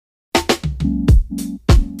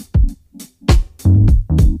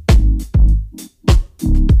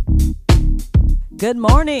Good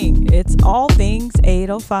morning. It's All Things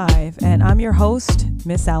 805, and I'm your host,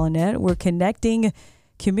 Miss Alanette. We're connecting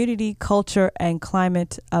community, culture, and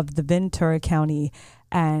climate of the Ventura County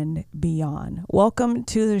and beyond. Welcome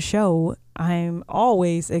to the show. I'm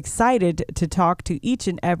always excited to talk to each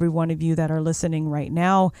and every one of you that are listening right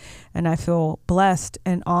now, and I feel blessed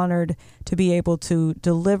and honored to be able to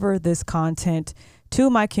deliver this content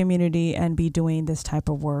to my community and be doing this type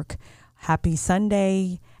of work. Happy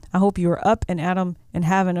Sunday. I hope you're up and at 'em and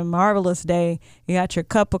having a marvelous day. You got your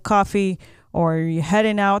cup of coffee, or you're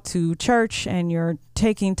heading out to church and you're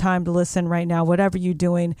taking time to listen right now. Whatever you're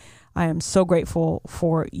doing, I am so grateful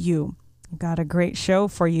for you. Got a great show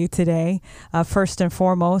for you today. First and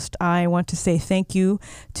foremost, I want to say thank you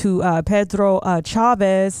to Pedro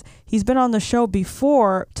Chavez. He's been on the show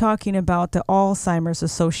before talking about the Alzheimer's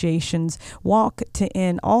Association's Walk to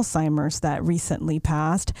End Alzheimer's that recently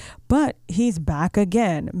passed, but he's back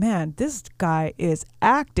again. Man, this guy is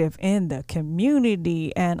active in the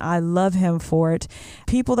community, and I love him for it.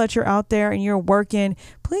 People that you're out there and you're working,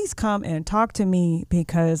 please come and talk to me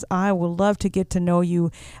because I would love to get to know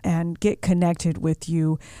you and get connected with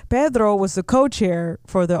you. Pedro was the co-chair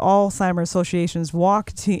for the Alzheimer's Association's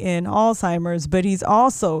Walk to End Alzheimer's, but he's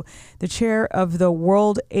also the chair of the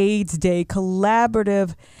World AIDS Day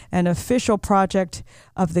collaborative and official project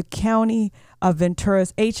of the County of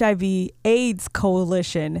Ventura's HIV/AIDS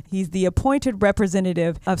Coalition. He's the appointed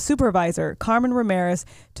representative of Supervisor Carmen Ramirez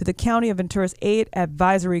to the County of Ventura's AIDS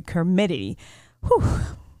Advisory Committee. Whew.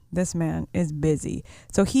 This man is busy.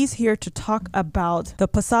 So he's here to talk about the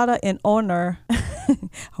Posada in honor,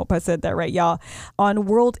 hope I said that right, y'all, on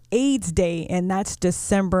World AIDS Day, and that's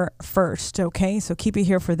December 1st, okay? So keep it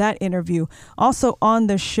here for that interview. Also on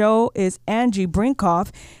the show is Angie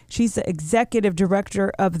Brinkoff. She's the executive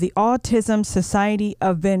director of the Autism Society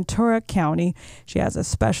of Ventura County. She has a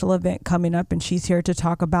special event coming up, and she's here to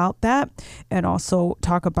talk about that and also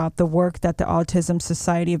talk about the work that the Autism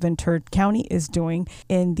Society of Ventura County is doing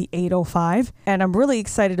in the 805. And I'm really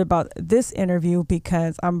excited about this interview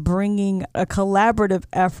because I'm bringing a collaborative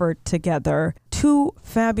effort together. Two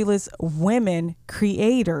fabulous women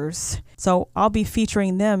creators. So I'll be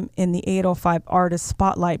featuring them in the 805 Artist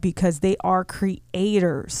Spotlight because they are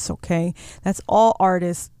creators, okay? That's all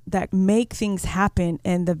artists that make things happen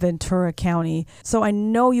in the Ventura County. So I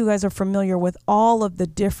know you guys are familiar with all of the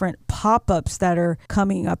different pop-ups that are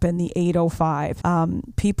coming up in the 805.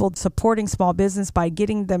 People supporting small business by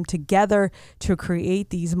getting them together to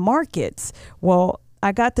create these markets. Well,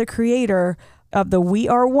 I got the creator of the We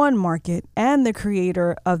Are One Market and the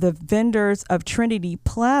creator of the Vendors of Trinity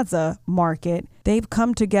Plaza Market. They've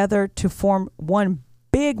come together to form one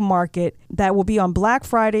big market that will be on Black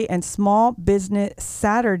Friday and Small Business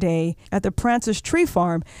Saturday at the Prances Tree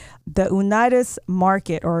Farm, the Unitas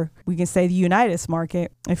Market, or we can say the Unitas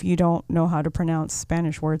Market if you don't know how to pronounce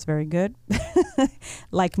Spanish words very good,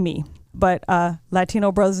 like me. But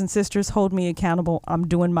Latino brothers and sisters, hold me accountable. I'm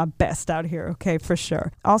doing my best out here, okay, for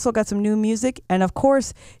sure. Also got some new music. And of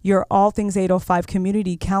course, your All Things 805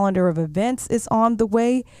 community calendar of events is on the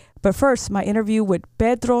way. But first, my interview with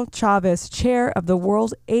Pedro Chavez, chair of the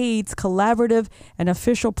World AIDS Collaborative and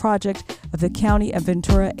official project of the County of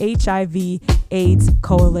Ventura HIV/AIDS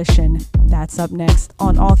Coalition. That's up next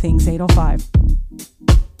on All Things 805.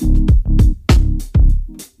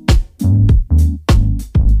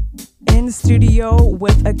 In studio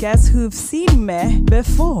with a guest who've seen me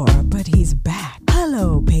before, but he's back.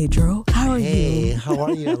 Hello, Pedro. How are you? Hey, how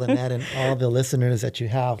are you, Lynette, and all the listeners that you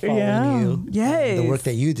have following you? Yes. The work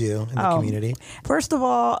that you do in the community. First of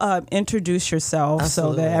all, introduce yourself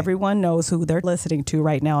so that everyone knows who they're listening to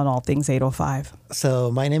right now on All Things 805.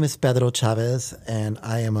 So my name is Pedro Chavez, and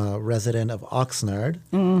I am a resident of Oxnard.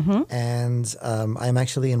 Mm-hmm. And I'm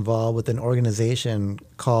actually involved with an organization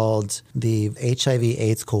called the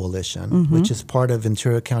HIV/AIDS Coalition, which is part of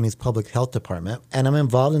Ventura County's Public Health Department. And I'm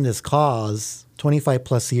involved in this cause 25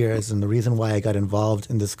 plus years. And the reason why I got involved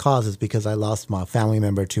in this cause is because I lost my family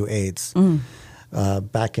member to AIDS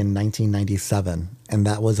back in 1997. And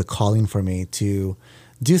that was a calling for me to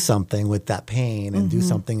do something with that pain and do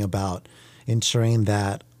something about ensuring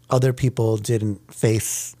that other people didn't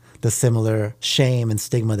face the similar shame and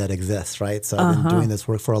stigma that exists, right? So I've been doing this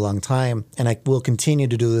work for a long time, and I will continue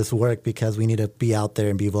to do this work because we need to be out there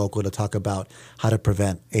and be vocal to talk about how to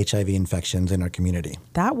prevent HIV infections in our community.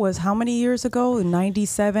 That was how many years ago?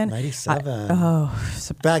 97? 97.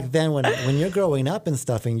 Back then, when you're growing up and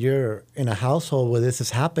stuff, and you're in a household where this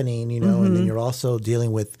is happening, you know, and then you're also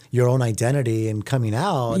dealing with your own identity and coming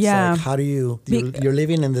out. It's like, how do you're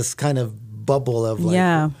living in this kind of bubble of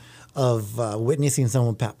like, of witnessing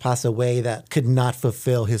someone pass away that could not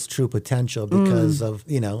fulfill his true potential because of,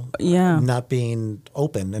 not being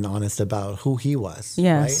open and honest about who he was.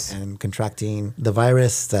 Yes. Right? And contracting the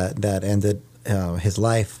virus that ended his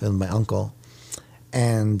life and my uncle.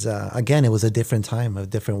 And again, it was a different time, a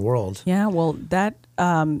different world. Yeah, well, that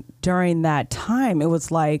during that time, it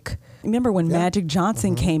was like, remember when Magic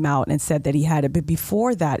Johnson came out and said that he had it, but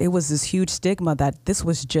before that, it was this huge stigma that this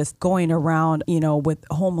was just going around, with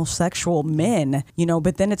homosexual men,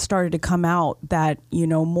 but then it started to come out that,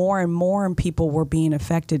 more and more people were being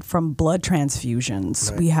affected from blood transfusions.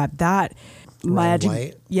 Right. We have that. Magic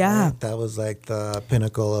White, right? That was like the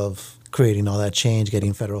pinnacle of creating all that change,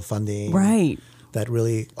 getting federal funding. Right. That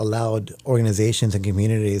really allowed organizations and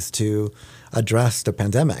communities to address the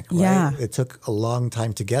pandemic. Right? Yeah. It took a long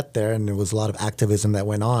time to get there, and there was a lot of activism that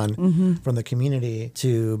went on from the community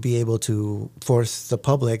to be able to force the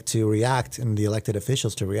public to react and the elected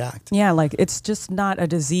officials to react. Yeah, like it's just not a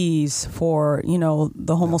disease for,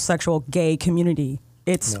 the homosexual gay community.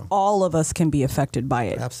 It's all of us can be affected by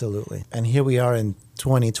it. Absolutely. And here we are in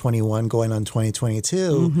 2021 going on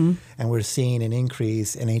 2022, and we're seeing an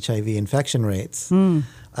increase in HIV infection rates.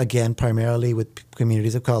 Again, primarily with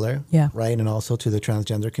communities of color, right? And also to the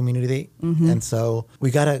transgender community. And so we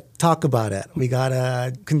got to talk about it. We got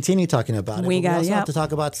to continue talking about it. We also have to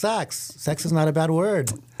talk about sex. Sex is not a bad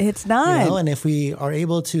word. It's not. And if we are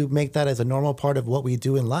able to make that as a normal part of what we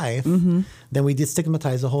do in life, then we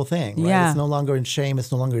destigmatize the whole thing, right? Yeah. It's no longer in shame.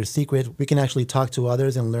 It's no longer a secret. We can actually talk to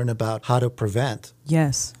others and learn about how to prevent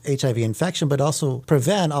HIV infection, but also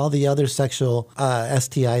prevent all the other sexual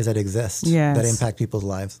STIs that exist that impact people's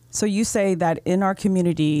lives. So you say that in our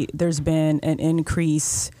community, there's been an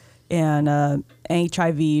increase in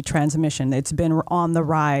HIV transmission. It's been on the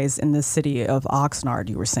rise in the city of Oxnard,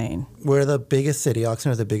 you were saying. We're the biggest city.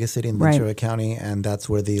 Oxnard is the biggest city in Ventura County, and that's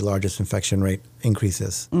where the largest infection rate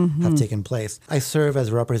increases have taken place. I serve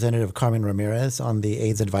as Representative Carmen Ramirez on the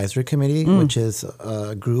AIDS Advisory Committee, which is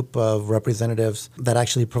a group of representatives that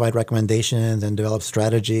actually provide recommendations and develop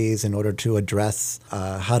strategies in order to address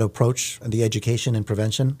how to approach the education and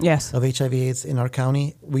prevention of HIV/AIDS in our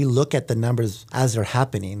county. We look at the numbers as they're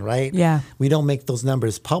happening, right? Yeah. We don't make those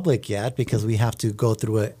numbers public yet because we have to go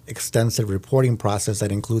through an extensive reporting process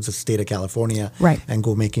that includes the state of California and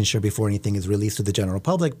go making sure before anything is released to the general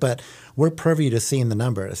public. But we're privy to seeing the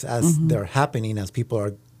numbers as they're happening, as people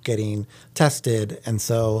are getting tested. And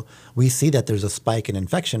so we see that there's a spike in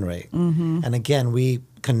infection rate. And again, we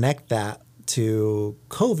connect that to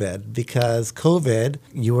COVID because COVID,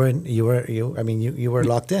 you were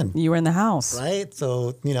locked in. You were in the house. Right?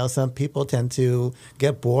 So, some people tend to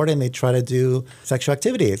get bored and they try to do sexual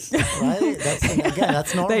activities, right?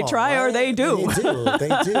 That's normal. They try, right? Or they do. They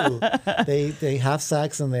do. They have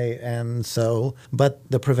sex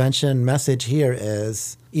but the prevention message here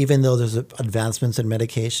is even though there's advancements in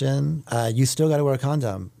medication, you still got to wear a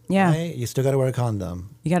condom. Yeah. Right? You still got to wear a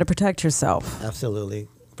condom. You got to protect yourself. Absolutely.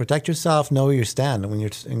 Protect yourself, know where you stand when you're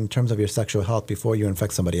in terms of your sexual health before you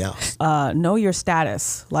infect somebody else. Know your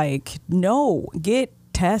status. Get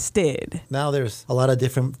tested. Now there's a lot of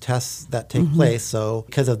different tests that take place. So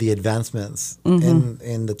because of the advancements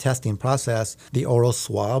in the testing process, the oral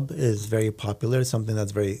swab is very popular, something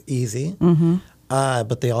that's very easy.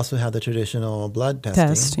 But they also have the traditional blood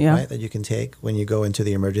testing, right, that you can take when you go into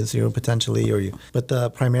the emergency room potentially, But the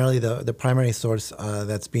primary source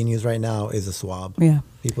that's being used right now is a swab. Yeah.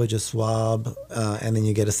 People just swab, and then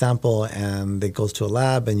you get a sample, and it goes to a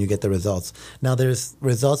lab, and you get the results. Now, there's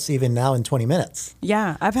results even now in 20 minutes.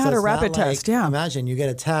 Yeah, I've had a rapid test. Yeah. Imagine you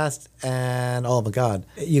get a test, and oh my God,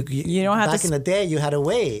 you don't have back in the day you had to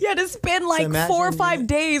wait. You had to spend 4 or 5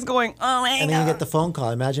 days going, oh my God. And then you get the phone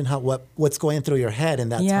call. Imagine what's going through your head in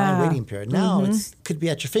that time waiting period. Now it could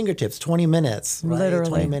be at your fingertips. 20 minutes, right? Literally.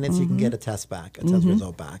 20 minutes, you can get a test back, a test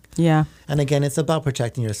result back. Yeah. And again, it's about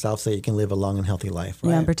protecting yourself so you can live a long and healthy life.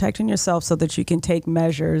 Right? Yeah, protecting yourself so that you can take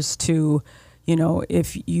measures to,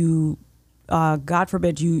 if you, God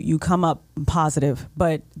forbid, you come up positive,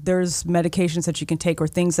 but there's medications that you can take or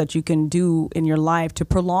things that you can do in your life to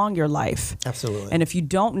prolong your life. Absolutely. And if you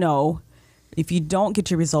don't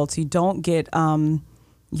get your results, you don't get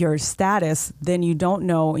your status, then you don't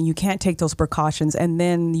know and you can't take those precautions, and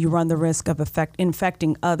then you run the risk of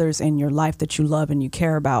infecting others in your life that you love and you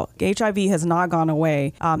care about. HIV has not gone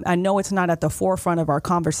away. I know it's not at the forefront of our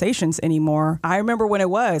conversations anymore. I remember when it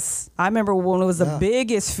was. I remember when it was the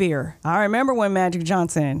biggest fear. I remember when Magic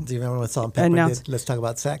Johnson. Do you remember when Salt-N-Pepa did Let's Talk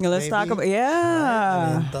About Sex? Let's talk about,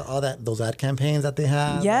 Right? Those ad campaigns that they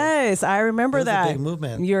have. Yes, I remember that. It was a big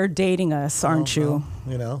movement. You're dating us, aren't you?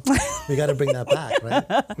 You know, we got to bring that back,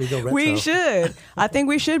 right? We go retro. We should. I think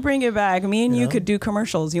we should bring it back. Me and you could do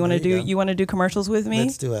commercials. You want to do? You want to do commercials with me?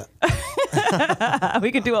 Let's do it.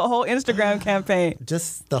 We could do a whole Instagram campaign.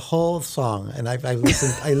 Just the whole song, and I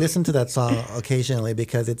listen to that song occasionally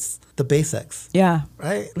because it's the basics. Yeah.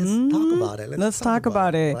 Right. Let's talk about it. Let's talk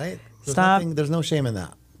about it. Right. Stop. There's no shame in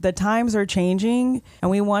that. The times are changing, and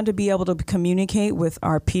we want to be able to communicate with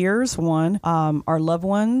our peers, our loved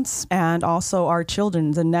ones, and also our children,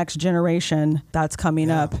 the next generation that's coming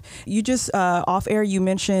up. You just, off air, you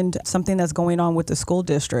mentioned something that's going on with the school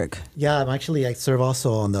district. Yeah, I serve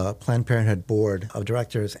also on the Planned Parenthood Board of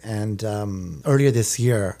Directors, and earlier this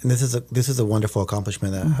year, and this is a wonderful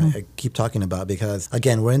accomplishment that I keep talking about because,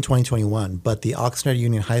 again, we're in 2021, but the Oxnard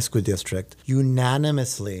Union High School District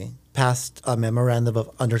unanimously passed a memorandum of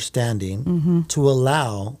understanding to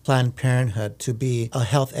allow Planned Parenthood to be a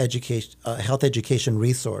health education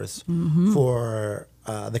resource for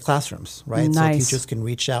the classrooms, right? Nice. So teachers can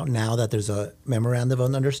reach out now that there's a memorandum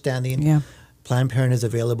of understanding. Yeah. Planned Parenthood is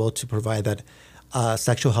available to provide that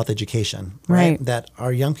sexual health education, Right. That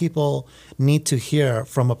our young people need to hear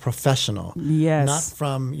from a professional, Yes. not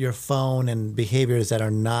from your phone and behaviors that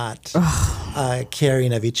are not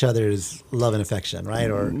caring of each other's love and affection,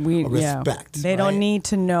 right? Or respect. They don't need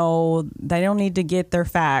to know. They don't need to get their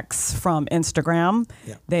facts from Instagram.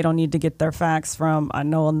 Yeah. They don't need to get their facts from. I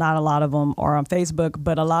know not a lot of them are on Facebook,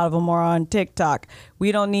 but a lot of them are on TikTok.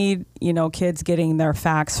 We don't need kids getting their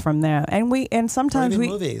facts from there. And sometimes or even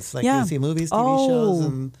movies, like yeah. you see movies, TV shows,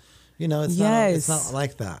 and it's not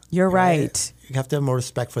like that. You're right. You have to have more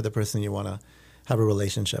respect for the person you want to have a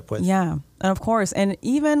relationship with. Yeah, and of course, and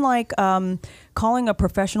even like calling a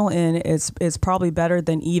professional in is probably better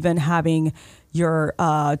than even having your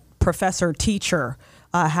professor teacher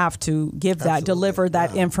have to deliver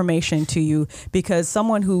that information to you, because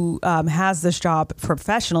someone who has this job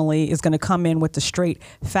professionally is going to come in with the straight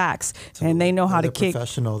facts, and they know how to kick.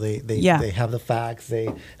 Professional, they have the facts,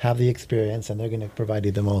 they have the experience, and they're going to provide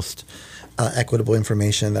you the most equitable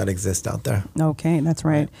information that exists out there. Okay, that's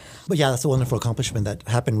right. But yeah, that's a wonderful accomplishment that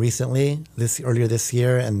happened recently, earlier this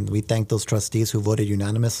year, and we thank those trustees who voted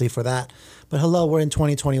unanimously for that. But hello, we're in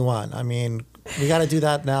 2021. I mean, we got to do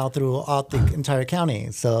that now throughout the entire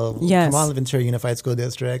county. So come on, Ventura Unified School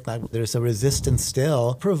District. There's a resistance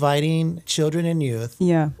still providing children and youth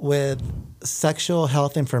with sexual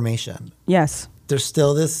health information. Yes. There's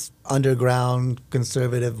still this underground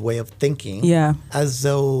conservative way of thinking, as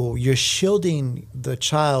though you're shielding the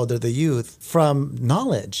child or the youth from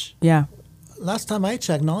knowledge. Yeah. Last time I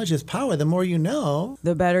checked, knowledge is power. The more you know,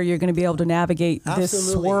 the better you're going to be able to navigate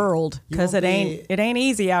this world, because it ain't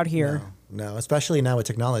easy out here. No, especially now with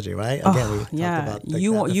technology, right? Again, we talked about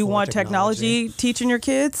you want technology teaching your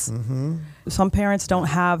kids? Mm-hmm. Some parents don't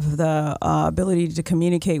have the ability to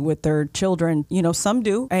communicate with their children. Some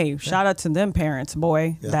do. Hey, shout out to them parents,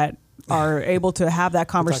 that are able to have that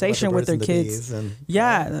conversation with their kids.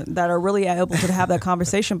 That are really able to have that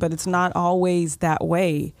conversation, but it's not always that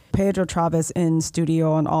way. Pedro Chavez in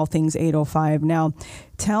studio on All Things 805. Now,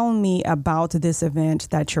 tell me about this event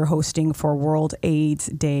that you're hosting for World AIDS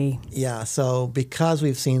Day. Yeah, so because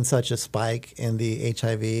we've seen such a spike in the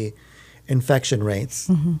HIV infection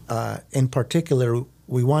rates, in particular,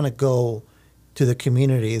 we want to go to the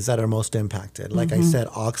communities that are most impacted. Like I said,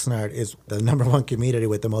 Oxnard is the #1 community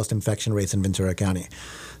with the most infection rates in Ventura County.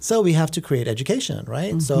 So we have to create education,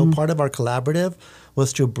 right? So part of our collaborative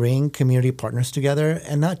was to bring community partners together,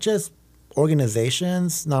 and not just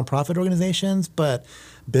organizations, nonprofit organizations, but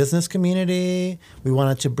business community. We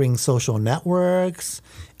wanted to bring social networks,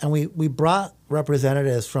 and we brought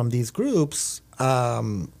representatives from these groups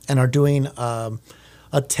and are doing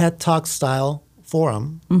a TED Talk style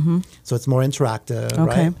forum, so it's more interactive,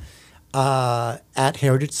 right? At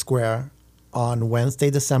Heritage Square on Wednesday,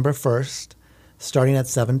 December 1st, starting at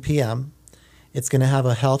 7 p.m. It's going to have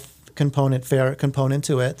a health fair component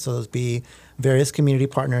to it, so there'll be various community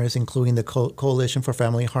partners, including the Coalition for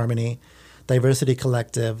Family Harmony, Diversity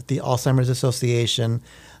Collective, the Alzheimer's Association,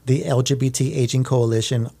 the LGBT Aging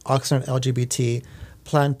Coalition, Oxnard LGBT,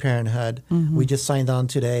 Planned Parenthood. We just signed on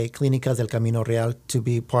today, Clínicas del Camino Real, to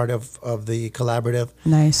be part of the collaborative.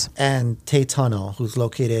 Nice. And Tay Tunnel, who's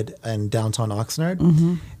located in downtown Oxnard.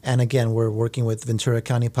 And again, we're working with Ventura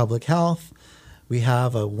County Public Health. We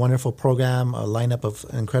have a wonderful program, a lineup of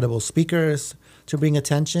incredible speakers to bring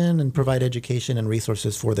attention and provide education and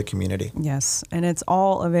resources for the community. Yes, and it's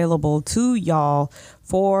all available to y'all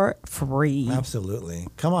for free. Absolutely.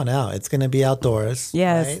 Come on out. It's going to be outdoors.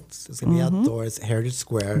 Yes. Right? It's going to be outdoors, Heritage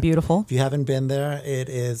Square. Beautiful. If you haven't been there, it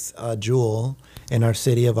is a jewel in our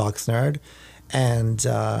city of Oxnard. And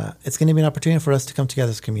it's going to be an opportunity for us to come together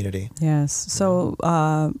as a community. Yes. So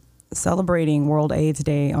celebrating World AIDS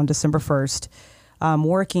Day on December 1st,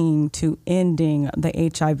 working to ending the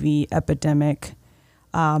HIV epidemic,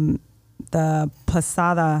 the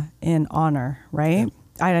Posada in honor, right? Yep.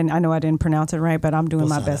 I know I didn't pronounce it right, but I'm doing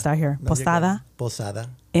my Posada. best out here. No, you're Posada good. Posada.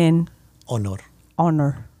 in Honor.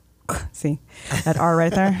 honor. See that R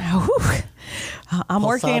right there? Whew. I'm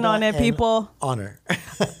working on it, Posada and people. Honor.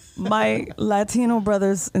 My Latino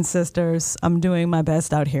brothers and sisters, I'm doing my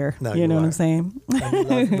best out here. No, you know what are. I'm saying?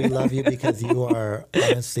 And we love you because you are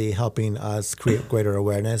honestly helping us create greater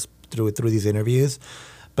awareness through these interviews.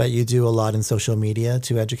 But you do a lot in social media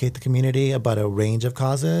to educate the community about a range of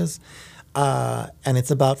causes. And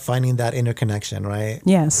it's about finding that interconnection, right?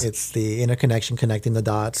 Yes. It's the interconnection, connecting the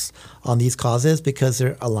dots on these causes because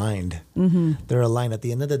they're aligned. Mm-hmm. They're aligned. At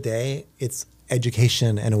the end of the day, it's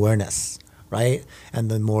education and awareness, right? And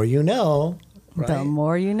the more you know, right, The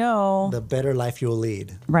more you know. the better life you'll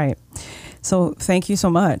lead. Right. So thank you so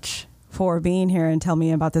much for being here and tell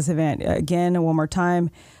me about this event. Again, one more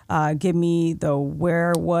time, give me the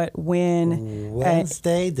where, what, when.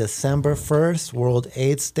 Wednesday, December 1st, World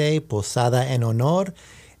AIDS Day, Posada en Honor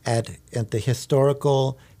at the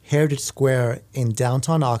historical Heritage Square in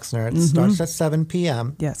downtown Oxnard. It starts at 7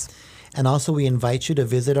 p.m. Yes. And also we invite you to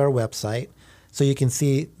visit our website so you can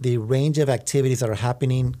see the range of activities that are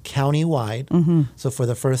happening countywide. So for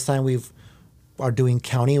the first time, we are doing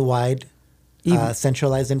countywide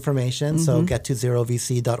centralized information. So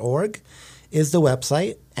get20vc.org is the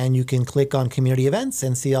website, and you can click on community events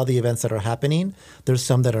and see all the events that are happening. There's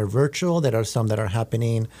some that are virtual, there are some that are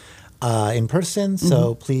happening in person.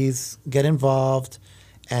 So please get involved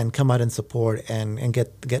and come out and support and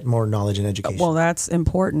get more knowledge and education. Well, that's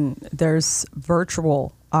important. There's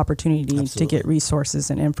virtual opportunity to Absolutely. get resources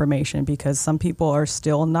and information because some people are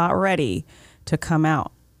still not ready to come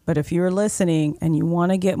out. But if you're listening and you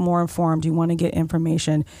want to get more informed, you want to get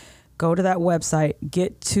information, go to that website,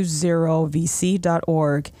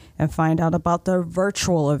 get20vc.org, and find out about the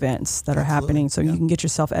virtual events that are happening so you can get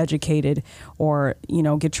yourself educated or,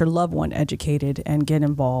 get your loved one educated and get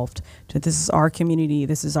involved. This is our community.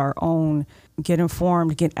 This is our own. Get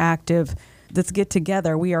informed, get active. Let's get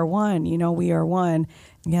together. We are one. We are one.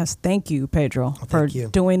 Yes, thank you, Pedro, for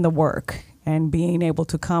doing the work and being able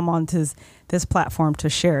to come onto this platform to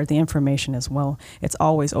share the information as well. It's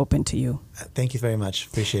always open to you. Thank you very much.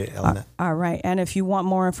 Appreciate it, Elena. All right. And if you want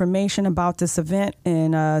more information about this event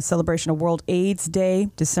in celebration of World AIDS Day,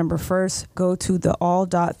 December 1st, go to the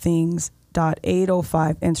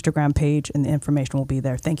all.things.805 Instagram page and the information will be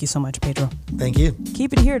there. Thank you so much, Pedro. Thank you.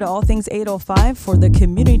 Keep it here to All Things 805 for the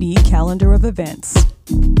community calendar of events.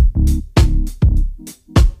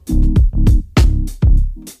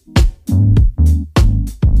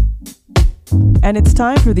 And it's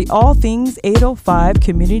time for the All Things 805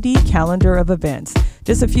 Community Calendar of Events.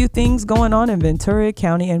 Just a few things going on in Ventura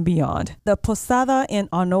County and beyond. The Posada en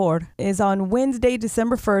Honor is on Wednesday,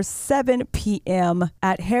 December 1st, 7 p.m.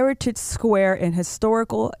 at Heritage Square in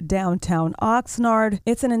historical downtown Oxnard.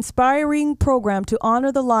 It's an inspiring program to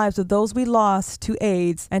honor the lives of those we lost to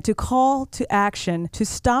AIDS and to call to action to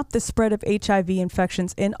stop the spread of HIV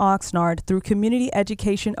infections in Oxnard through community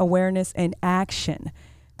education, awareness, and action.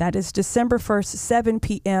 That is December 1st, 7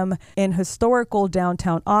 p.m. in historical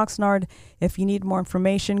downtown Oxnard. If you need more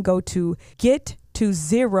information, go to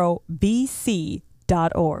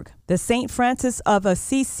get20vc.org. The St. Francis of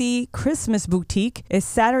Assisi Christmas Boutique is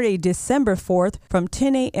Saturday, December 4th from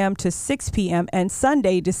 10 a.m. to 6 p.m. and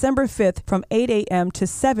Sunday, December 5th from 8 a.m. to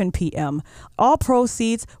 7 p.m. All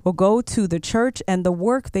proceeds will go to the church and the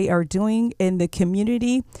work they are doing in the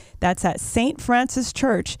community. That's at St. Francis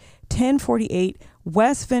Church, 1048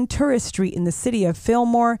 West Ventura Street in the city of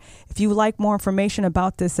Fillmore. If you would like more information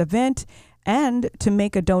about this event and to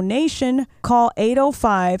make a donation, call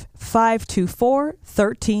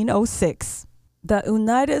 805-524-1306. The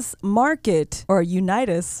Unitas Market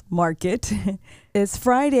is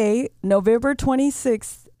Friday, November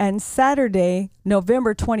 26th and Saturday,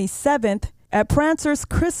 November 27th at Prancer's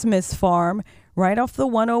Christmas Farm, right off the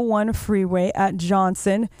 101 freeway at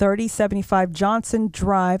Johnson, 3075 Johnson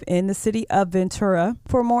Drive in the city of Ventura.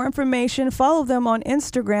 For more information, follow them on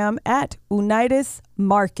Instagram at Unitas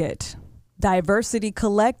Market. Diversity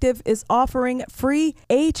Collective is offering free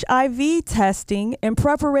HIV testing in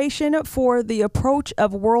preparation for the approach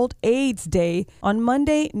of World AIDS Day on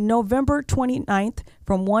Monday, November 29th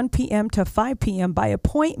from 1 p.m. to 5 p.m. by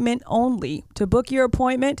appointment only. To book your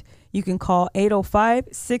appointment, you can call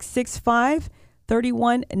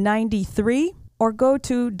 805-665-3193 or go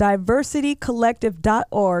to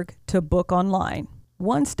diversitycollective.org to book online.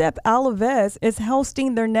 One Step Alavez is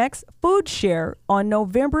hosting their next food share on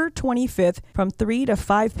November 25th from 3 to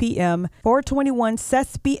 5 p.m. 421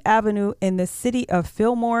 Sespe Avenue in the city of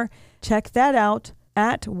Fillmore. Check that out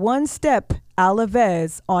at One Step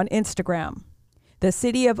Alavez on Instagram. The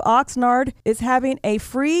city of Oxnard is having a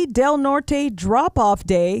free Del Norte drop-off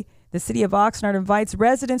day. The city of Oxnard invites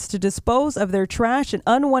residents to dispose of their trash and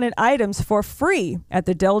unwanted items for free at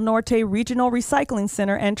the Del Norte Regional Recycling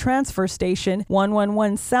Center and Transfer Station,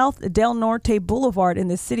 111 South Del Norte Boulevard in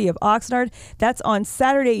the city of Oxnard. That's on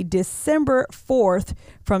Saturday, December 4th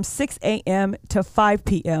from 6 a.m. to 5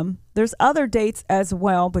 p.m. There's other dates as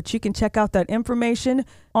well, but you can check out that information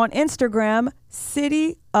on Instagram,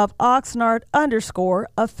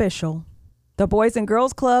 cityofoxnard_official. The Boys and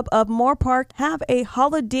Girls Club of Moorpark have a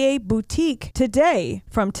holiday boutique today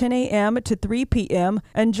from 10 a.m. to 3 p.m.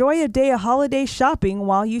 Enjoy a day of holiday shopping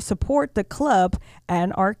while you support the club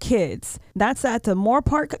and our kids. That's at the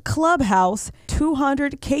Moorpark Clubhouse,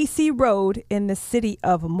 200 Casey Road in the city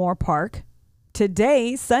of Moorpark.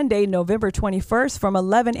 Today, Sunday, November 21st, from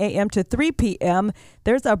 11 a.m. to 3 p.m.,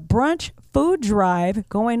 there's a brunch food drive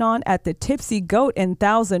going on at the Tipsy Goat in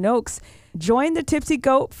Thousand Oaks. Join the Tipsy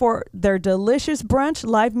Goat for their delicious brunch,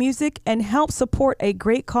 live music, and help support a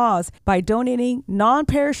great cause by donating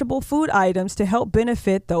non-perishable food items to help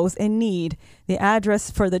benefit those in need. The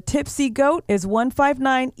address for the Tipsy Goat is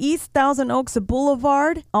 159 East Thousand Oaks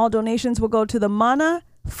Boulevard. All donations will go to the Mana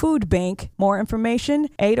Food Bank. More information,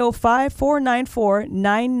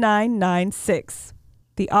 805-494-9996.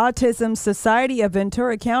 The Autism Society of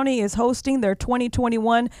Ventura County is hosting their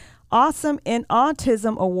 2021 Awesome in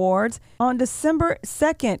Autism Awards on December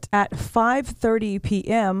 2nd at 5:30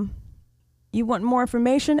 p.m. You want more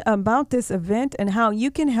information about this event and how you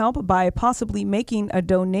can help by possibly making a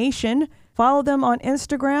donation? Follow them on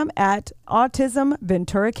Instagram at Autism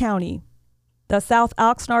Ventura County. The South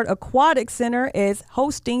Oxnard Aquatic Center is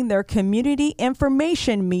hosting their community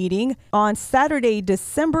information meeting on Saturday,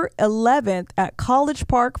 December 11th at College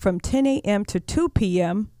Park from 10 a.m. to 2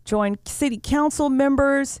 p.m. Join city council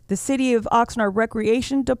members, the City of Oxnard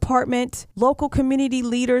Recreation Department, local community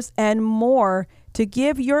leaders, and more to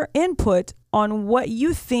give your input on what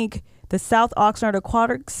you think the South Oxnard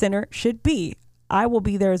Aquatic Center should be. I will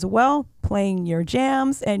be there as well, playing your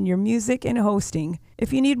jams and your music and hosting.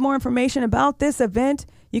 If you need more information about this event,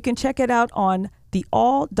 you can check it out on the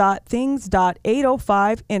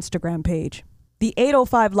all.things.805 Instagram page. The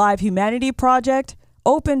 805 Live Humanity Project,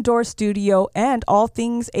 Open Door Studio, and All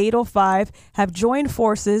Things 805 have joined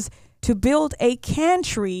forces to build a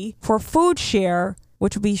cantry for food share,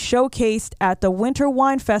 which will be showcased at the Winter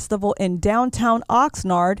Wine Festival in downtown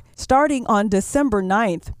Oxnard starting on December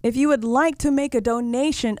 9th. If you would like to make a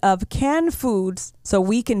donation of canned foods so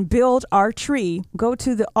we can build our tree, go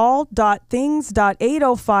to the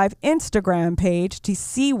all.things.805 Instagram page to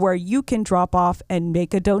see where you can drop off and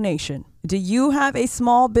make a donation. Do you have a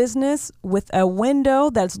small business with a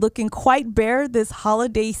window that's looking quite bare this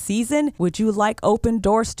holiday season? Would you like Open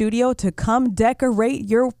Door Studio to come decorate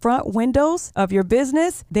your front windows of your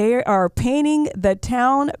business? They are painting the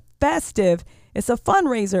town festive. It's a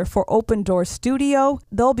fundraiser for Open Door Studio.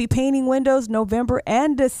 They'll be painting windows November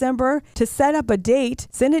and December. To set up a date,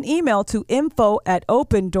 send an email to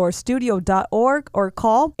info@opendoorstudio.org or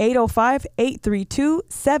call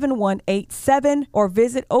 805-832-7187 or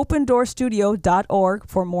visit opendoorstudio.org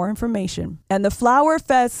for more information. And the Flower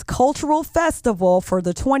Fest Cultural Festival for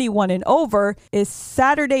the 21 and over is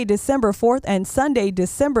Saturday, December 4th and Sunday,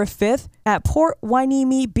 December 5th at Port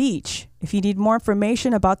Hueneme Beach. If you need more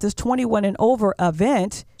information about this 21 and over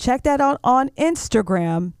event, check that out on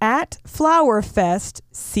Instagram at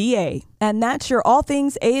FlowerFestCA. And that's your All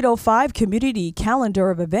Things 805 community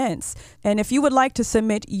calendar of events. And if you would like to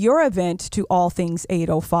submit your event to All Things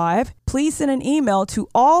 805, please send an email to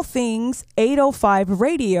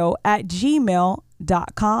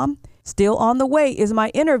allthings805radio@gmail.com. Still on the way is my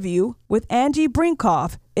interview with Angie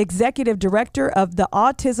Brinkoff, Executive Director of the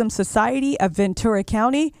Autism Society of Ventura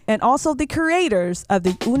County, and also the creators of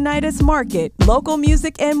the Unitas Market, local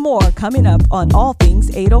music, and more coming up on All Things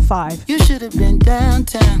 805. You should have been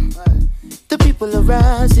downtown. The people are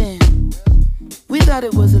rising. We thought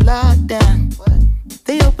it was a lockdown.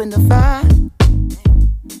 They opened the fire.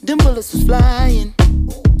 Them bullets was flying.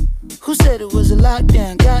 Who said it was a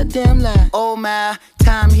lockdown? Goddamn lie. Oh my,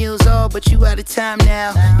 time heals all, but you out of time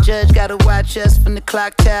now. Judge gotta watch us from the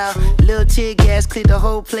clock tower. Little tear gas cleared the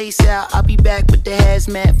whole place out. I'll be back with the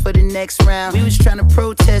hazmat for the next round. We was trying to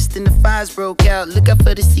protest and the fires broke out. Look out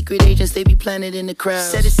for the secret agents, they be planted in the crowd.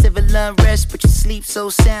 Said it's civil unrest, but you sleep so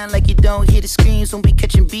sound like you don't hear the screams when we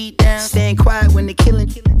catching beat down. Staying quiet when they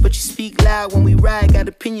killing, but you speak loud when we ride. Got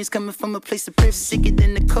opinions coming from a place of privilege. Sicker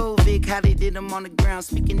than the COVID, how they did them on the ground.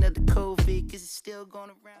 Speaking of the COVID, is it still going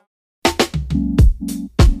around?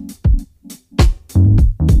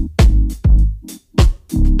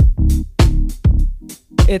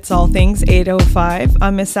 It's All Things 805.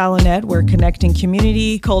 I'm Miss Alanette. We're connecting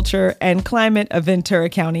community, culture, and climate of Ventura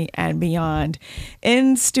County and beyond.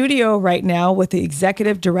 In studio right now with the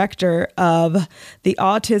executive director of the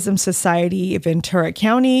Autism Society of Ventura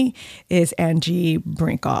County is Angie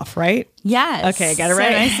Brinkoff, right? Yes. Okay, I got it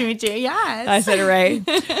right. So nice to meet you. Yes. I said it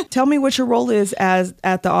right. Tell me what your role is at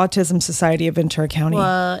the Autism Society of Ventura County.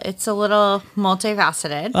 Well, it's a little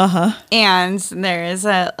multifaceted. And there is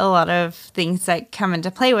a lot of things that come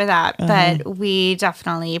into play with that. But we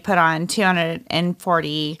definitely put on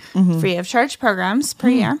 240 free of charge programs per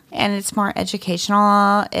year. And it's more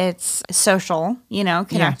educational. It's social,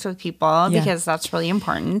 connect with people because that's really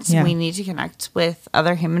important. Yeah. We need to connect with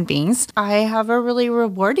other human beings. I have a really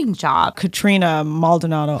rewarding job. Katrina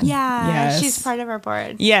Maldonado. Yeah, yes. she's part of our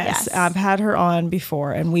board. Yes, I've had her on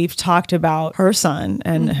before, and we've talked about her son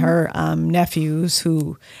and her nephews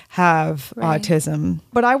who have autism.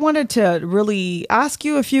 But I wanted to really ask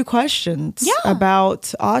you a few questions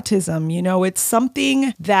about autism. It's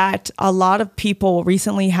something that a lot of people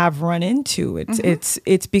recently have run into.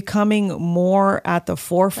 It's becoming more at the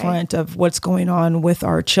forefront of what's going on with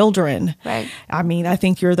our children. Right. I mean, I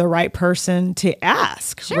think you're the right person to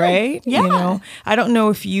ask, right? Yeah. I don't know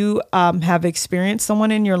if you have experienced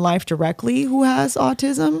someone in your life directly who has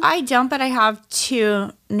autism. I don't, but I have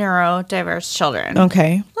two neurodiverse children.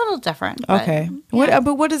 Okay. A little different. But, Okay. yeah.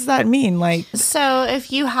 But what does that mean? Like, So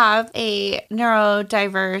if you have a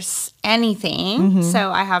neurodiverse anything,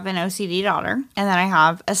 so I have an OCD daughter, and then I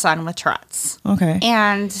have a son with Tourette's. okay.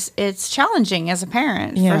 And it's challenging as a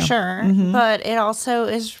parent, Yeah. for sure. But it also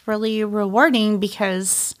is really rewarding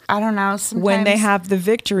because, I don't know, sometimes... When they have the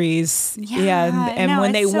victories, and no,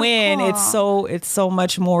 when they it's so win, cool. it's so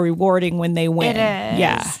much more rewarding when they win. It is.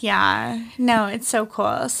 Yeah. Yeah. No, it's so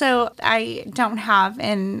cool. So I don't have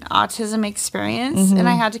an autism experience, and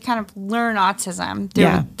I had to kind of learn autism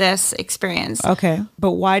through this experience. Okay.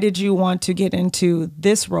 But why did you want to get into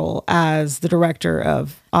this role as the director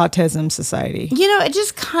of Autism Society? It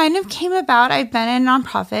just kind of came about. I've been in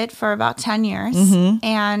nonprofit for about 10 years,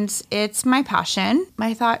 and it's my passion.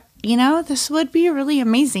 I thought, this would be really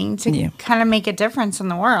amazing to kind of make a difference in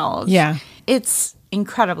the world. Yeah. It's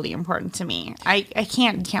incredibly important to me. I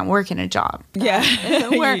can't work in a job Yeah.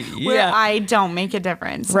 where I don't make a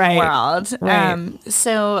difference in the world. Right.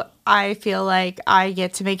 So I feel like I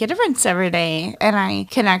get to make a difference every day, and I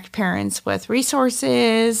connect parents with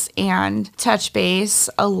resources and touch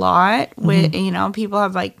base a lot with, people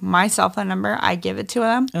have like my cell phone number. I give it to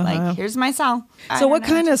them. Like, here's my cell. So what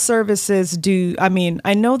kind of services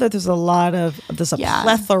I know that there's a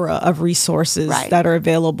plethora of resources that are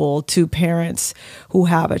available to parents who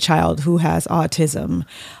have a child who has autism.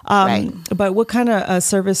 But what kind of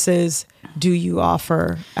services do you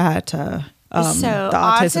offer at the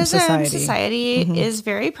Autism Society is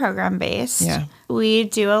very program based. Yeah. We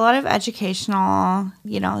do a lot of educational,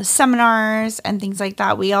 seminars and things like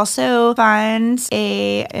that. We also fund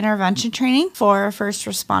a intervention training for first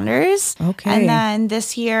responders. Okay. And then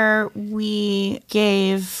this year we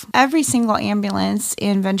gave every single ambulance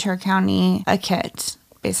in Ventura County a kit,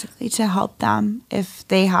 basically, to help them if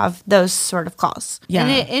they have those sort of calls. Yeah.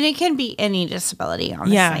 And it can be any disability,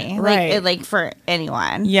 honestly. Yeah, right. Like for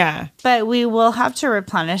anyone. Yeah. But we will have to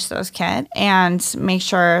replenish those kits and make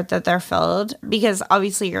sure that they're filled, because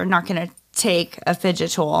obviously you're not going to take a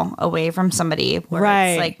fidget tool away from somebody where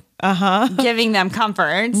it's like giving them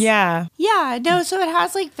comfort. Yeah. Yeah, no, so it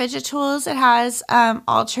has like fidget tools. It has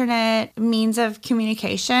alternate means of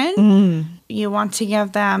communication. You want to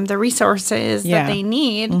give them the resources that they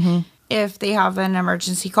need if they have an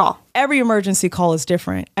emergency call. Every emergency call is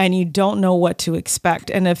different, and you don't know what to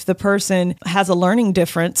expect. And if the person has a learning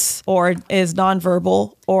difference or is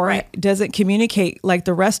nonverbal or doesn't communicate like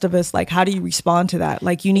the rest of us, like, how do you respond to that?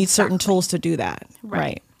 Like, you need certain tools to do that.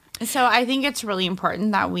 Right. So I think it's really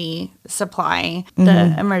important that we supply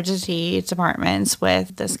the emergency departments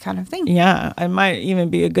with this kind of thing. Yeah. It might even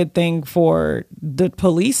be a good thing for the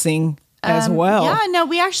policing as well. Yeah, no,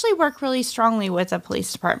 we actually work really strongly with the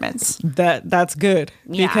police departments. That's good,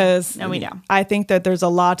 because no, we do. I think that there's a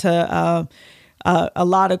lot to a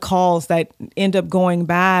lot of calls that end up going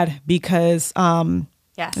bad because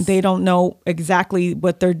Yes. they don't know exactly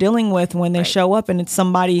what they're dealing with when they show up, and it's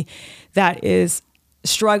somebody that is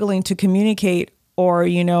struggling to communicate, or,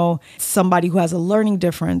 you know, somebody who has a learning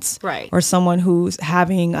difference, Right. or someone who's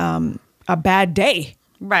having a bad day.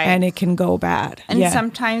 Right. And it can go bad. And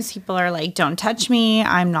sometimes people are like, don't touch me.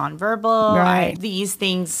 I'm nonverbal. Right. These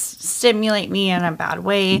things stimulate me in a bad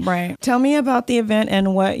way. Right. Tell me about the event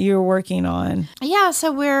and what you're working on. Yeah,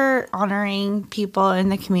 so we're honoring people in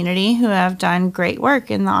the community who have done great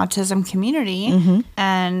work in the autism community.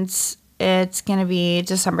 And it's going to be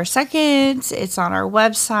December 2nd. It's on our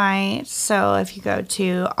website. So if you go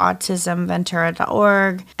to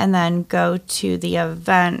autismventura.org and then go to the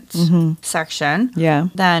event section,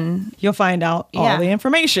 then you'll find out all the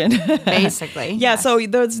information. basically. So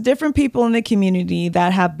there's different people in the community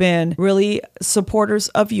that have been really supporters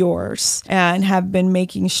of yours and have been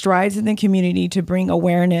making strides in the community to bring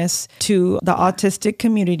awareness to the autistic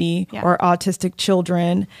community or autistic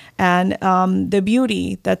children, and the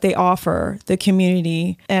beauty that they offer the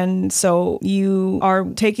community. And so you are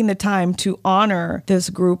taking the time to honor this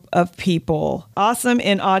group of people. Awesome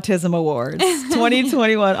in Autism Awards,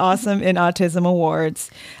 2021 Awesome in Autism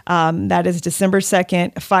Awards. That is December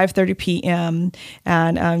 2nd, 5:30 p.m.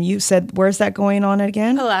 And you said, where's that going on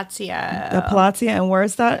again? Palazzo. Palazzo. And where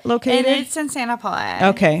is that located? And it's in Santa Paula.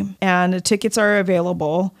 Okay. And the tickets are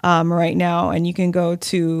available right now. And you can go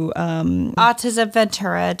to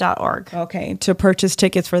autismventura.org. Okay, to purchase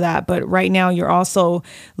tickets for that. But right now you're also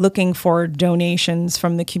looking for donations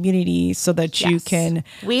from the community so that you can...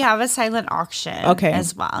 We have a silent auction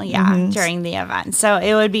as well, during the event. So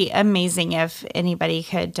it would be amazing if anybody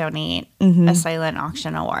could donate a silent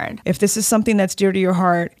auction award. If this is something that's dear to your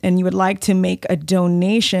heart and you would like to make a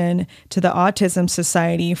donation to the Autism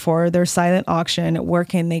Society for their silent auction, where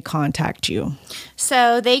can they contact you?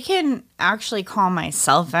 So they can actually call my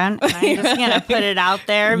cell phone. And I'm just going to put it out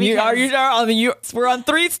there. We're on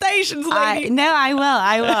 3 stations, lady. I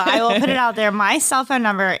will put it out there. My cell phone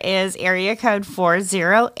number is area code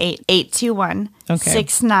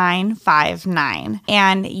 408-821-6959.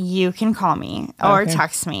 And you can call me or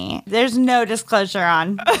text me. There's no disclosure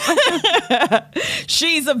on.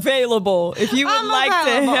 She's available. If you would like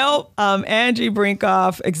to help, Angie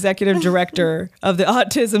Brinkoff, Executive Director of the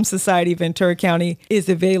Autism Society of Ventura County, is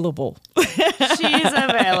available. She's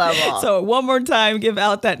available. So one more time, give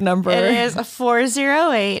out that number. It is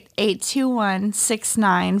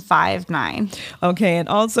 408-821-6959. Okay, and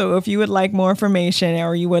also if you would like more information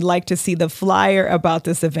or you would like to see the flyer about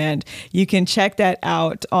this event, you can check that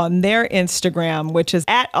out on their Instagram, which is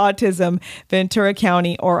at Autism Ventura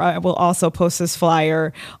County, or I will also post this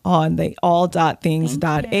flyer on the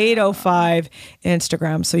all.things.805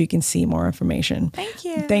 Instagram so you can see more information. Thank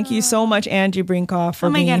you. Thank you so much, Angie Brinkoff, for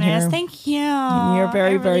being here. Thank you. You're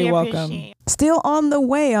very, very welcome. Still on the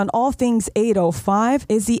way on All Things 805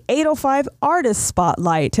 is the 805 Artist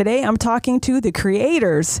Spotlight. Today, I'm talking to the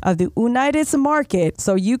creators of the Unitas Market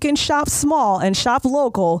so you can shop small and shop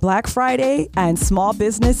local Black Friday and Small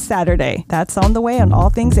Business Saturday. That's on the way on All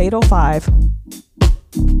Things 805.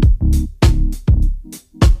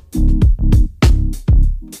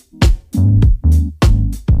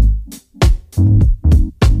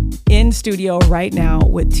 In studio right now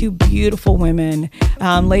with 2 beautiful women.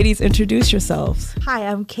 Ladies, introduce yourselves. Hi,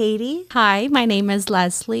 I'm Katie. Hi, my name is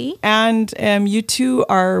Leslie. And you two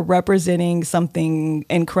are representing something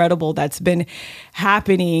incredible that's been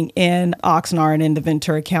happening in Oxnard and in the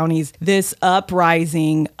Ventura counties. This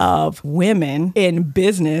uprising of women in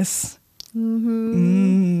business.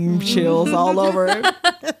 Chills all over.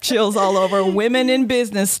 Chills all over. Women in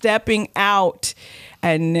business stepping out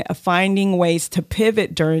and finding ways to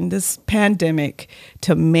pivot during this pandemic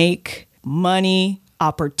to make money,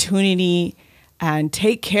 opportunity, and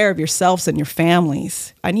take care of yourselves and your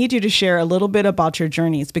families. I need you to share a little bit about your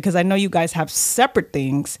journeys because I know you guys have separate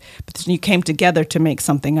things, but then you came together to make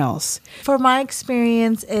something else. For my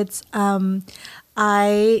experience, it's,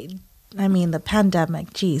 the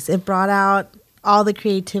pandemic, geez, it brought out all the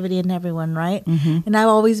creativity in everyone, right? And I've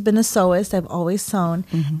always been a sewist. I've always sewn.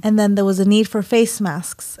 And then there was a need for face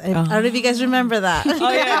masks. I don't know if you guys remember that. Oh,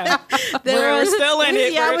 yeah. We're still in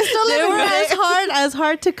it. Yeah, we're still in it. They were as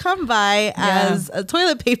hard to come by as a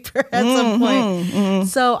toilet paper at some point.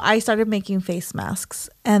 So I started making face masks.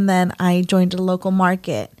 And then I joined a local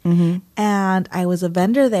market and I was a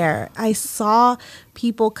vendor there. I saw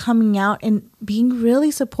people coming out and being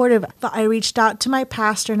really supportive. I reached out to my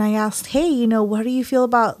pastor and I asked, hey, you know, what do you feel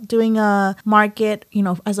about doing a market, you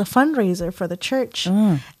know, as a fundraiser for the church?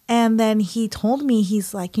 And then he told me,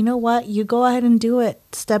 he's like, you know what, you go ahead and do it.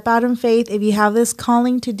 Step out in faith. If you have this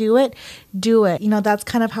calling to do it, do it. You know, that's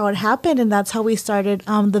kind of how it happened. And that's how we started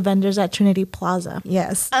the vendors at Trinity Plaza.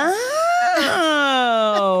 Yes.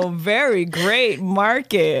 Oh, very great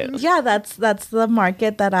market. Yeah, that's the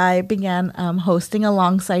market that I began hosting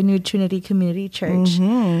alongside New Trinity Community Church.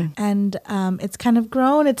 And it's kind of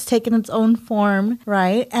grown. It's taken its own form,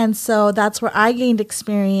 right? And so that's where I gained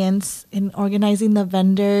experience in organizing the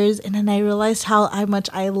vendors. And then I realized how much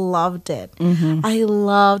I loved it. I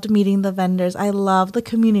loved meeting the vendors. I loved the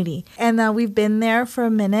community. And we've been there for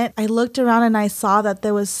a minute. I looked around and I saw that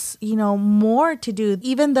there was, you know, more to do.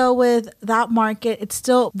 Even though with that market, it's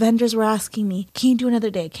still, vendors were asking me, can you do another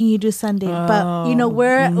day? Can you do Sunday? But, you know,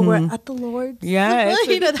 we're at the Lord's. Yeah.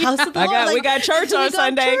 You know, the house of the Lord. We got church on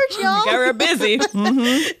Sunday. Church, y'all. We're busy.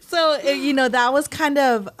 So, you know, that was kind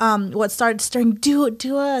of what started stirring, do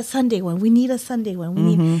a Sunday one. We need a Sunday one.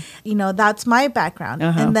 We need, you know, that's my background.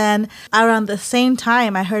 And then around the same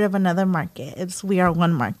time, I heard of another market. It's We Are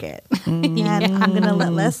One Market. And I'm going to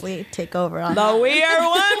let Leslie take over on The that. We Are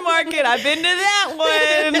One market. I've been to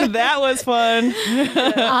that one. That was fun.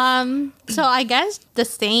 So I guess the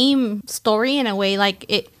same story in a way, like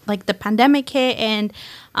the pandemic hit and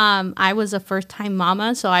I was a first-time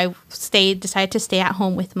mama, so I decided to stay at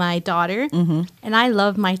home with my daughter. And I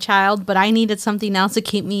love my child, but I needed something else to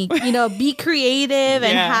keep me, you know, be creative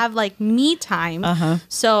and have like me time.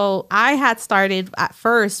 So I had started at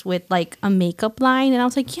first with like a makeup line, and I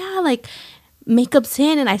was like, yeah, like makeup's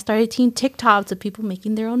in, and I started seeing TikToks of people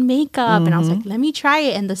making their own makeup, and I was like, let me try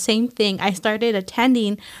it. And the same thing, I started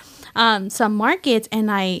attending some markets, and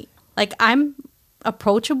I'm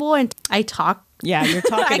approachable and I talk. Yeah, you're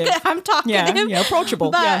talkative. I'm talkative. Yeah, approachable.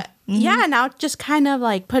 But yeah, now just kind of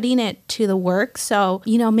like putting it to the work. So,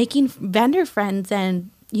 you know, making vendor friends and,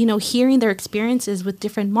 you know, hearing their experiences with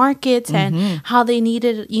different markets and how they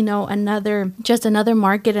needed, you know, another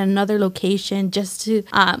market, another location just to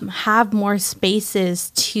have more spaces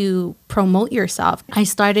to promote yourself. I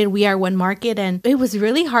started We Are One Market, and it was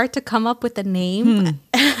really hard to come up with a name.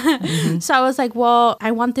 So I was like, well,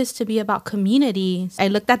 I want this to be about community. I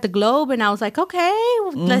looked at the globe and I was like, okay,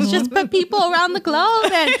 let's just put people around the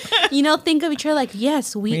globe and, you know, think of each other like,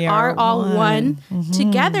 yes, we are all one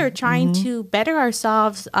together trying to better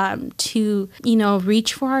ourselves, to, you know,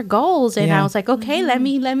 reach for our goals. And I was like, okay, let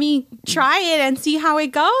me try it and see how it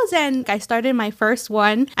goes. And I started my first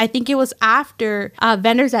one. I think it was after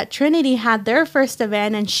Vendors at Trinity had their first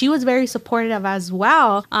event, and she was very supportive as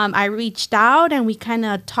well. I reached out and we kind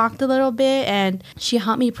of talked a little bit, and she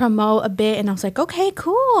helped me promote a bit, and I was like, okay,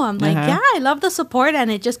 cool. I'm like, yeah, I love the support. And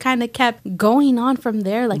it just kind of kept going on from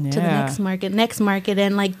there, like to the next market.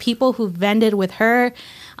 And like people who vended with her,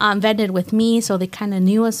 vended with me, so they kind of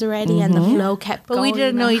knew us already, and the flow kept going. But we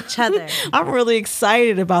didn't know each other. I'm really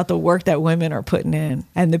excited about the work that women are putting in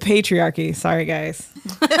and the patriarchy. Sorry, guys.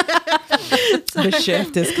 The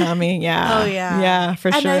shift is coming. Yeah. Oh, yeah. Yeah,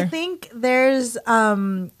 for sure. And I think there's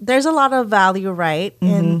a lot of value, right,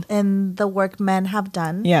 in the work men have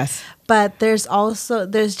done. Yes. But there's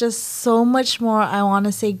just so much more, I want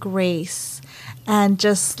to say, grace and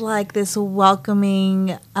just like this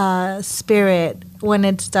welcoming spirit when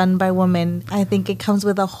it's done by women. I think it comes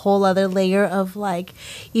with a whole other layer of like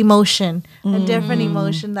emotion, a different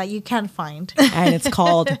emotion that you can't find. And it's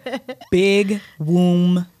called big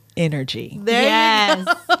womb energy. There you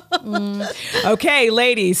Yes. Okay,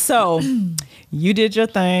 ladies. So you did your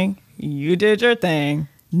thing. You did your thing.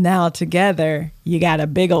 Now together, you got a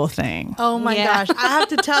big old thing. Oh my gosh. I have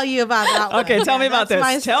to tell you about that one. Okay, tell me about That's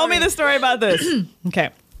my this. Tell me story. the story about this.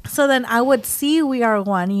 Okay. So then I would see We Are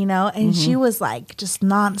One, you know, and she was like just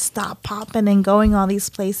nonstop popping and going all these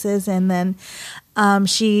places. And then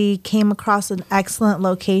she came across an excellent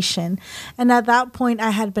location. And at that point, I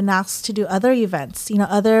had been asked to do other events. You know,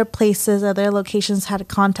 other places, other locations had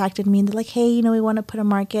contacted me and they're like, hey, you know, we want to put a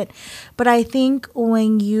market. But I think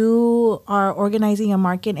when you are organizing a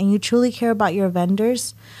market and you truly care about your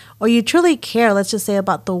vendors, or you truly care, let's just say,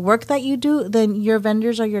 about the work that you do, then your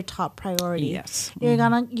vendors are your top priority. Yes. You're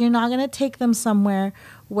not gonna take them somewhere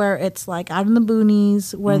where it's like out in the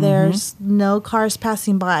boonies, where there's no cars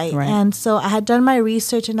passing by. Right. And so I had done my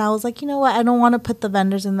research and I was like, you know what, I don't want to put the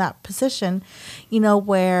vendors in that position, you know,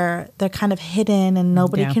 where they're kind of hidden and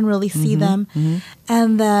nobody can really see them.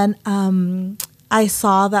 And then I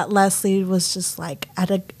saw that Leslie was just like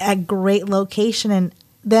at a great location, and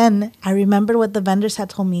then I remembered what the vendors had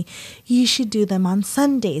told me. You should do them on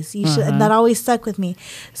Sundays. You should. And that always stuck with me.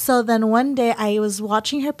 So then one day I was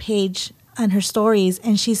watching her page and her stories,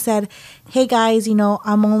 and she said, hey guys,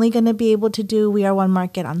 I'm only going to be able to do We Are One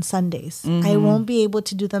Market on Sundays. I won't be able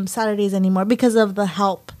to do them Saturdays anymore because of the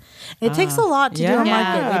help. It takes a lot to do a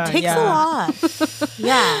market. It takes a lot.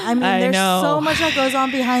 Yeah. I mean, there's so much that goes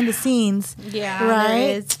on behind the scenes. Yeah.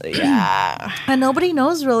 Right? Yeah. And nobody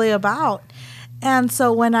knows really about. And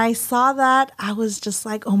so when I saw that, I was just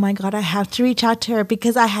like, oh my God, I have to reach out to her,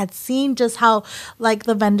 because I had seen just how like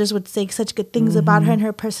the vendors would say such good things about her and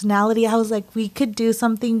her personality. I was like, we could do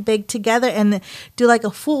something big together and do like a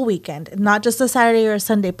full weekend, not just a Saturday or a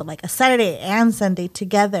Sunday, but like a Saturday and Sunday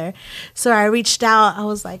together. So I reached out. I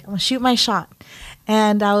was like, I'm going to shoot my shot.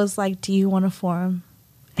 And I was like, do you want to form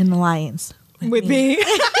an alliance with me?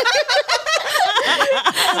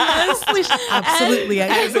 Absolutely.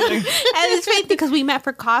 And it's funny because we met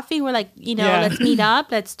for coffee. We're like, let's meet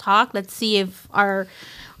up, let's talk, let's see if our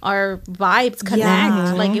vibes connect.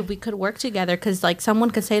 Yeah. Like if we could work together, because like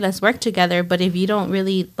someone could say let's work together, but if you don't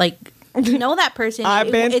really like know that person,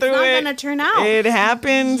 it's not gonna turn out. It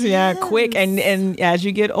happens, quick. And as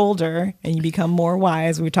you get older and you become more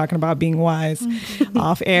wise, we're talking about being wise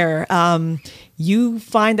off air. You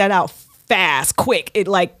find that out fast, quick. It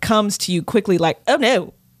like comes to you quickly, like, oh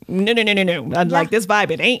no. Like this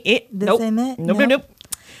vibe, it ain't it. This ain't it. Nope.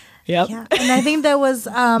 Yep. Yeah. And I think that was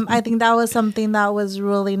something that was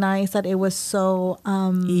really nice, that it was so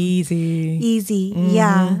easy.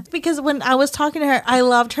 Yeah. Because when I was talking to her, I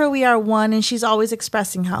loved her We Are One, and she's always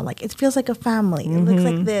expressing how like it feels like a family. It looks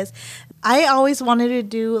like this. I always wanted to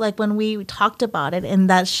do, like when we talked about it and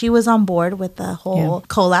that she was on board with the whole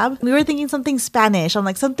collab, we were thinking something Spanish. I'm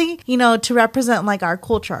like, something, to represent like our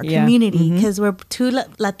culture, our community, because we're two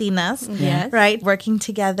Latinas, right? Working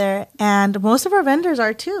together. And most of our vendors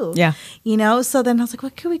are too. Yeah. So then I was like,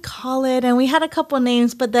 what could we call it? And we had a couple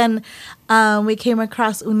names, but then we came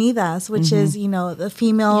across Unidas, which is, the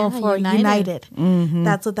female for United.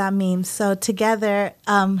 That's what that means. So together,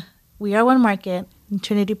 We Are One Market,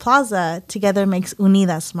 Trinity Plaza together makes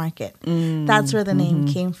Unidas Market. That's where the name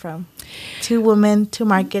came from. Two women, two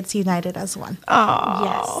markets united as one.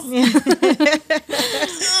 Oh, yes.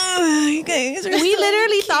 You guys are We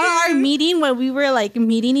literally thought our meeting, when we were like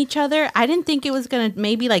meeting each other, I didn't think it was gonna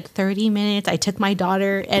maybe like 30 minutes. I took my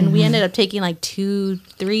daughter and we ended up taking like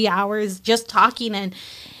 2-3 hours just talking. And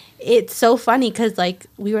it's so funny because like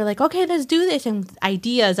we were like, okay, let's do this, and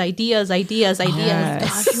ideas. Yes.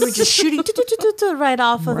 God, we were just shooting right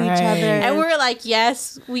off of each other, and we were like,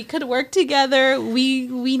 yes, we could work together.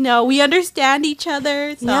 We know, we understand each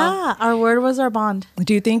other. So. Yeah, our word was our bond.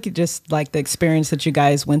 Do you think just like the experience that you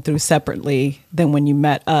guys went through separately, then when you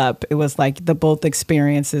met up, it was like the both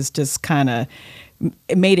experiences just kind of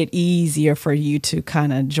it made it easier for you to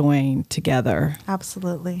kind of join together?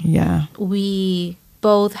 Absolutely. Yeah. We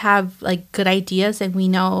both have like good ideas and we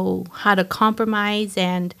know how to compromise.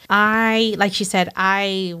 And I, like she said,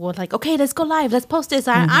 I was like, okay, let's go live. Let's post this.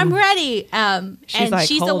 I'm ready. She's like,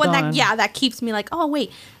 she's the hold one on. that keeps me like, oh,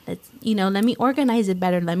 wait, let's, let me organize it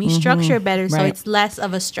better. Let me structure it better. So Right. it's less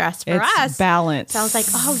of a stress for It's us. balance. So I was like,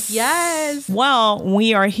 oh, yes. Well,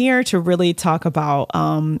 we are here to really talk about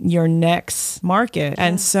your next market.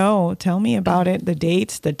 And so tell me about it, the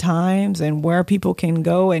dates, the times, and where people can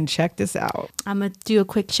go and check this out. I'm going to do a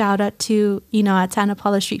quick shout out to, at Santa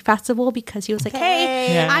Paula Street Festival, because he was like,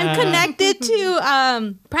 hey, Yeah. I'm connected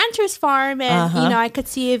to Prancer's Farm. And, I could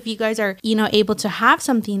see if you guys are, able to have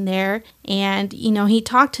something there. And, he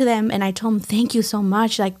talked to them and I told him, thank you so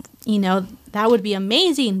much. Like, that would be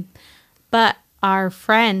amazing. But our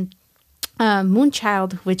friend,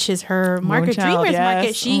 Moonchild, which is her market, Moonchild, Dreamers yes.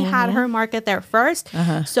 Market, she had her market there first.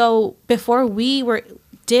 So before we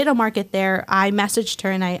did a market there, I messaged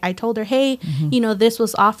her and I told her, hey, this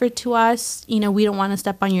was offered to us. We don't want to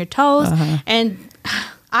step on your toes. And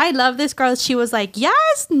I love this girl. She was like,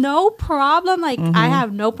 yes, no problem. Like, I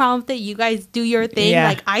have no problem with it. You guys do your thing. Yeah.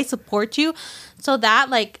 Like, I support you. So that,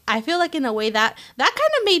 like, I feel like in a way that kind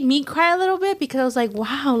of made me cry a little bit, because I was like,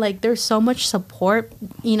 wow, like, there's so much support,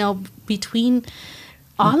 between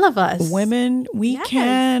all of us. Women, we Yes.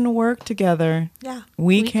 can work together. Yeah.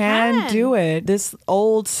 We can can. do it. This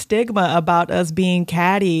old stigma about us being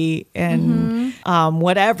catty and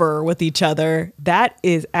whatever with each other, that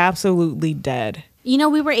is absolutely dead.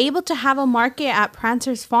 We were able to have a market at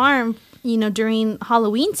Prancer's Farm, during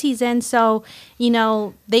Halloween season. So,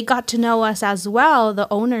 they got to know us as well, the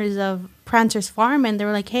owners of Prancer's Farm, and they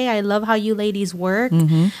were like, hey, I love how you ladies work.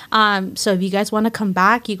 So if you guys want to come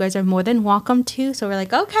back, you guys are more than welcome to. So we're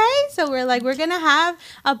like, okay. So we're like, we're going to have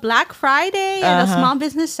a Black Friday and a Small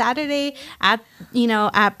Business Saturday at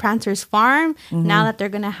Prancer's Farm. Now that they're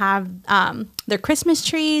going to have their Christmas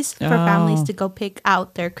trees for families to go pick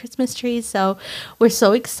out their Christmas trees. So we're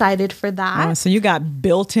so excited for that. So you got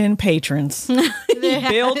built-in patrons.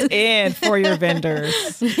 Built in for your vendors.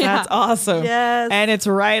 That's awesome. Yes. And it's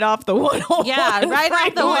right off the 101. Yeah, right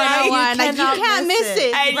off the 101. Like, you can't miss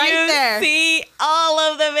it. And right you there. see all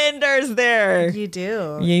of the vendors there. You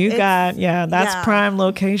do. That's prime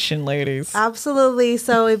location, ladies. Absolutely.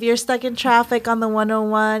 So if you're stuck in traffic on the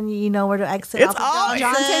 101, you know where to exit. It's off all of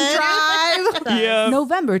Johnson Drive. Yeah.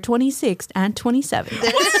 November 26th and 27th. Did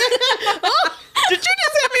you just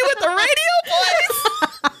hit me with the radio voice?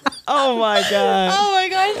 Oh my God. Oh my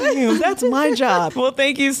gosh. Damn, that's my job. Well,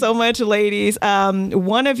 thank you so much, ladies.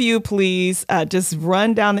 One of you, please, just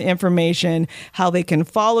run down the information, how they can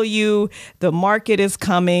follow you. The market is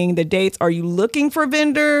coming. The dates. Are you looking for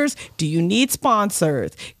vendors? Do you need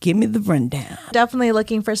sponsors? Give me the rundown. Definitely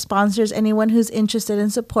looking for sponsors. Anyone who's interested in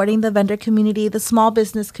supporting the vendor community, the small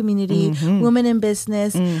business community, women in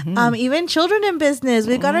business, even children in business.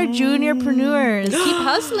 We've got our juniorpreneurs. Keep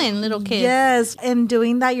hustling, little kids. Yes. And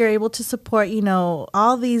doing that, you're able to support,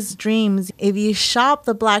 all these dreams. If you shop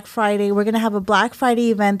the Black Friday, we're going to have a Black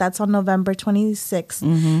Friday event that's on November 26th.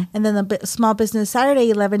 And then the Small Business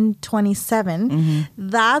Saturday, 11/27.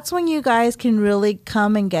 That's when you guys can really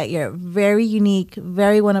come and get your very unique,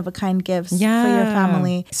 very one-of-a-kind gifts for your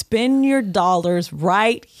family. Spend your dollars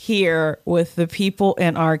right here with the people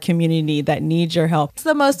in our community that need your help. It's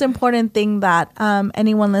the most important thing that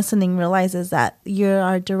anyone listening realizes, that you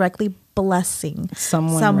are directly blessing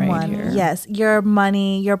someone right here. Yes, your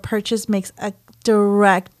money, your purchase makes a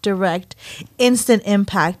direct instant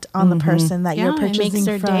impact on the person that you're purchasing it makes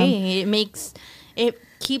their from. Day.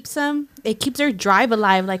 It keeps their drive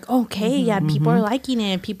alive. Like, okay, people are liking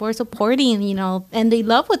it, people are supporting, and they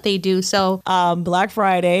love what they do. So Black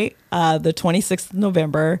Friday, the 26th of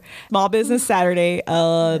November, Small Business Saturday,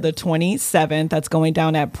 the 27th. That's going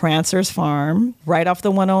down at Prancer's Farm, right off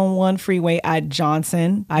the 101 freeway at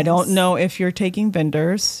Johnson. I don't know if you're taking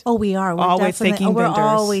vendors. Oh, we are. We're always taking vendors. We're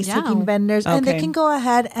always taking vendors. And they can go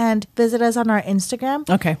ahead and visit us on our Instagram.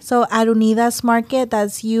 Okay. So at Unidas Market,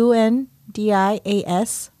 that's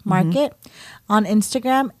UNDIAS Market on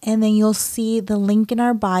Instagram, and then you'll see the link in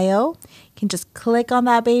our bio. You can just click on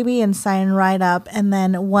that baby and sign right up. And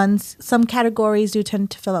then once, some categories do tend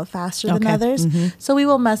to fill out faster than others, so we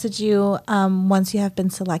will message you once you have been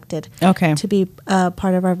selected to be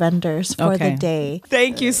part of our vendors for the day.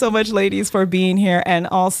 Thank you so much, ladies, for being here. And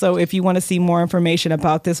also, if you want to see more information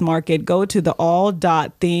about this market, go to the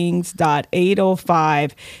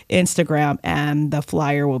all.things.805 Instagram, and the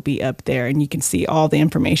flyer will be up there, and you can see all the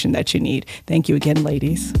information that you need. Thank you again,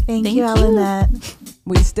 ladies. Thank you, Alanette.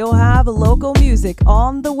 We still have local music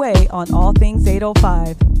on the way on All Things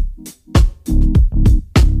 805.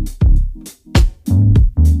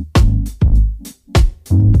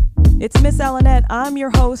 It's Miss Alanette. I'm your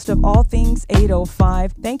host of All Things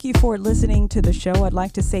 805. Thank you for listening to the show. I'd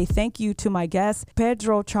like to say thank you to my guest,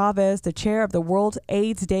 Pedro Chavez, the chair of the World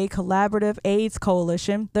AIDS Day Collaborative AIDS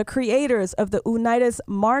Coalition, the creators of the Unidas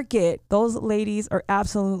Market. Those ladies are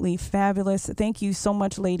absolutely fabulous. Thank you so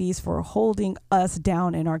much, ladies, for holding us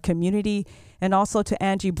down in our community. And also to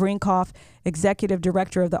Angie Brinkoff, Executive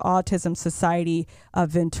Director of the Autism Society of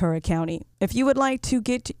Ventura County. If you would like to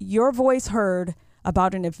get your voice heard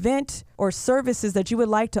about an event or services that you would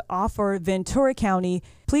like to offer Ventura County,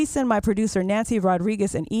 please send my producer Nancy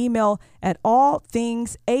Rodriguez an email at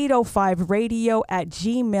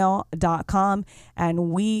allthings805radio@gmail.com,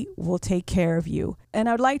 and we will take care of you. And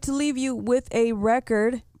I'd like to leave you with a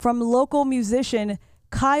record from local musician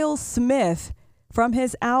Kyle Smith from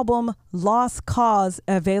his album Lost Cause,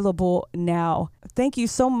 available now. Thank you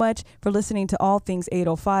so much for listening to All Things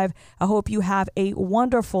 805. I hope you have a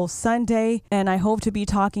wonderful Sunday, and I hope to be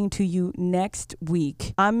talking to you next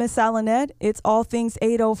week. I'm Miss Alanette. It's All Things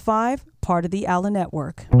 805, part of the Allen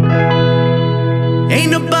Network.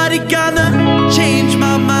 Ain't nobody gonna change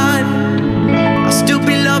my mind. I'll still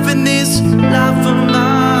be loving this life of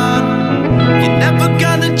mine. You're never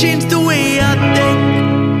gonna change the way I think.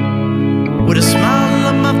 With a smile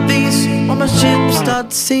on my face while my ship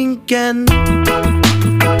starts sinking. With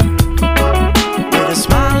a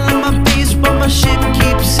smile on my face while my ship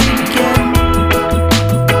keeps sinking.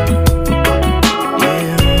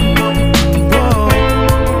 Yeah, whoa.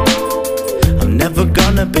 I'm never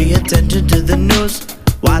gonna pay attention to the news.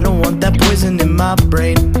 Well, I don't want that poison in my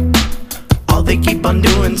brain. All they keep on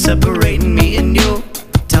doing, separating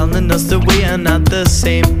telling us that we are not the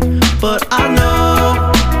same. But I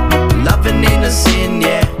know loving ain't a sin,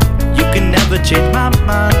 yeah. You can never change my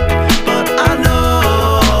mind. But I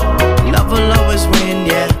know love will always win,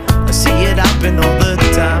 yeah. I see it happen all the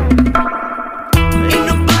time. Ain't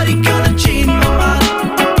nobody gonna change my mind.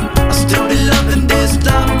 I'll still be loving this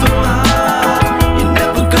love of mine. You're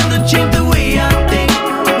never gonna change the way I think.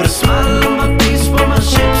 With a smile on my face when my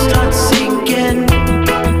ship starts sinking.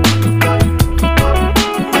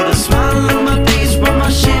 With a smile on my face when my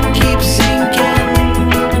ship keeps sinking.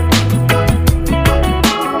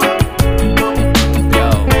 Yo,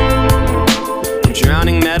 I'm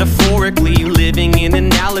drowning metaphorically, living in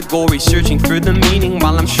an allegory, searching for the meaning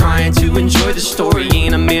while I'm trying to enjoy the story.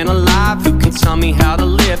 Ain't a man alive who can tell me how to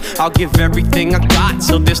live. I'll give everything I got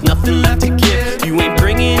till there's nothing left to give. You ain't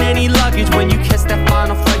bringing any luggage when you catch that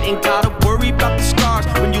final flight. Ain't gotta worry about the scars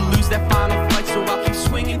when you lose